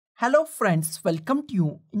Hello friends, welcome to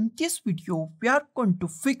you. In this video, we are going to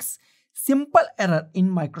fix simple error in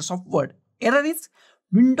Microsoft Word. Error is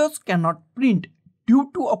Windows cannot print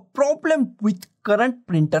due to a problem with current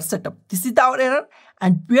printer setup. This is our error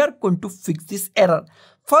and we are going to fix this error.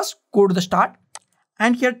 First, go to the start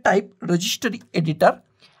and here type registry editor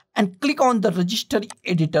and click on the registry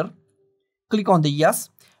editor. Click on the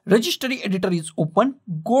yes. Registry editor is open.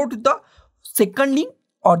 Go to the second link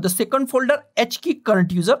or the second folder, H key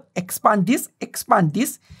current user, expand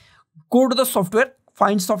this, go to the software,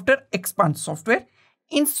 find software, expand software.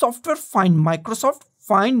 In software, find Microsoft,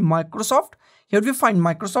 here we find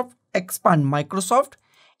Microsoft, expand Microsoft.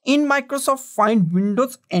 In Microsoft, find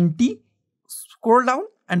Windows NT, scroll down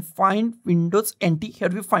and find Windows NT, here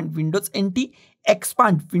we find Windows NT,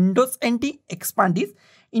 expand Windows NT, expand this.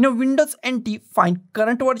 In a Windows NT, find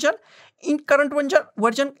current version. In current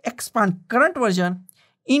version, expand current version.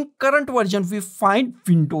 In current version, we find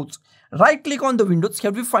Windows. Right click on the Windows.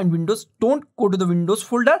 Here we find Windows. Don't go to the Windows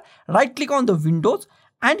folder. Right click on the Windows.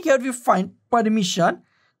 And here we find permission.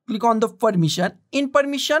 Click on the permission. In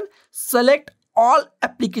permission, select all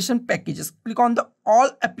application packages. Click on the all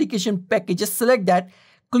application packages. Select that.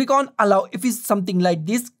 Click on allow. If it's something like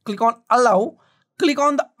this, click on allow. Click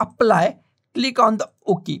on the apply. Click on the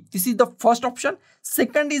OK. This is the first option.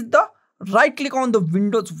 Second is the right click on the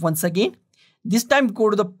Windows once again. This time go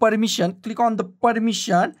to the permission, click on the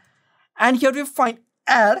permission and here we find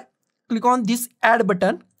add, click on this add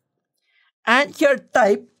button and here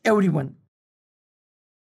type everyone.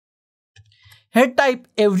 Here type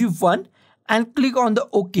everyone and click on the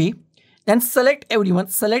OK. Then select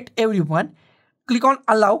everyone, click on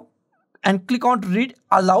allow and click on read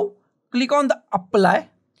allow, click on the apply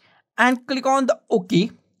and click on the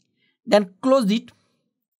OK. Then close it.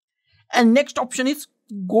 And next option is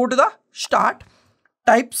go to the start,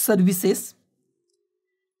 type services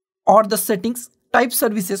or the settings, type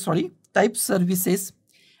services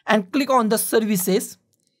and click on the services.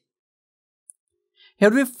 Here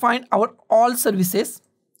we find our all services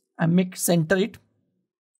and center it.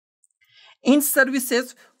 In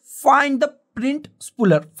services, find the print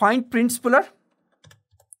spooler,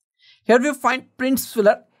 Here we find print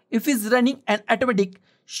spooler. If it's running and automatic,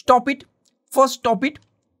 stop it. First stop it.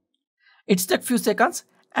 It takes few seconds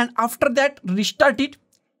and after that restart it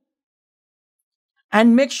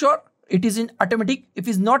and make sure it is in automatic. If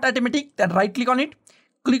it's not automatic, then right click on it,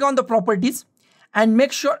 click on the properties and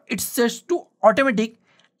make sure it sets to automatic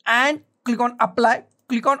and click on apply,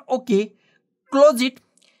 click on OK, close it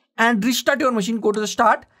and restart your machine. Go to the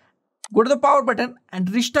start, go to the power button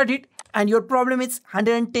and restart it and your problem is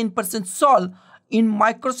 110% solved in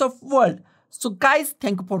Microsoft Word. So guys,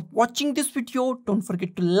 thank you for watching this video. Don't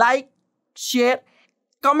forget to like, share,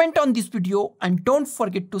 comment on this video and don't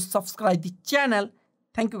forget to subscribe the channel.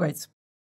 Thank you guys.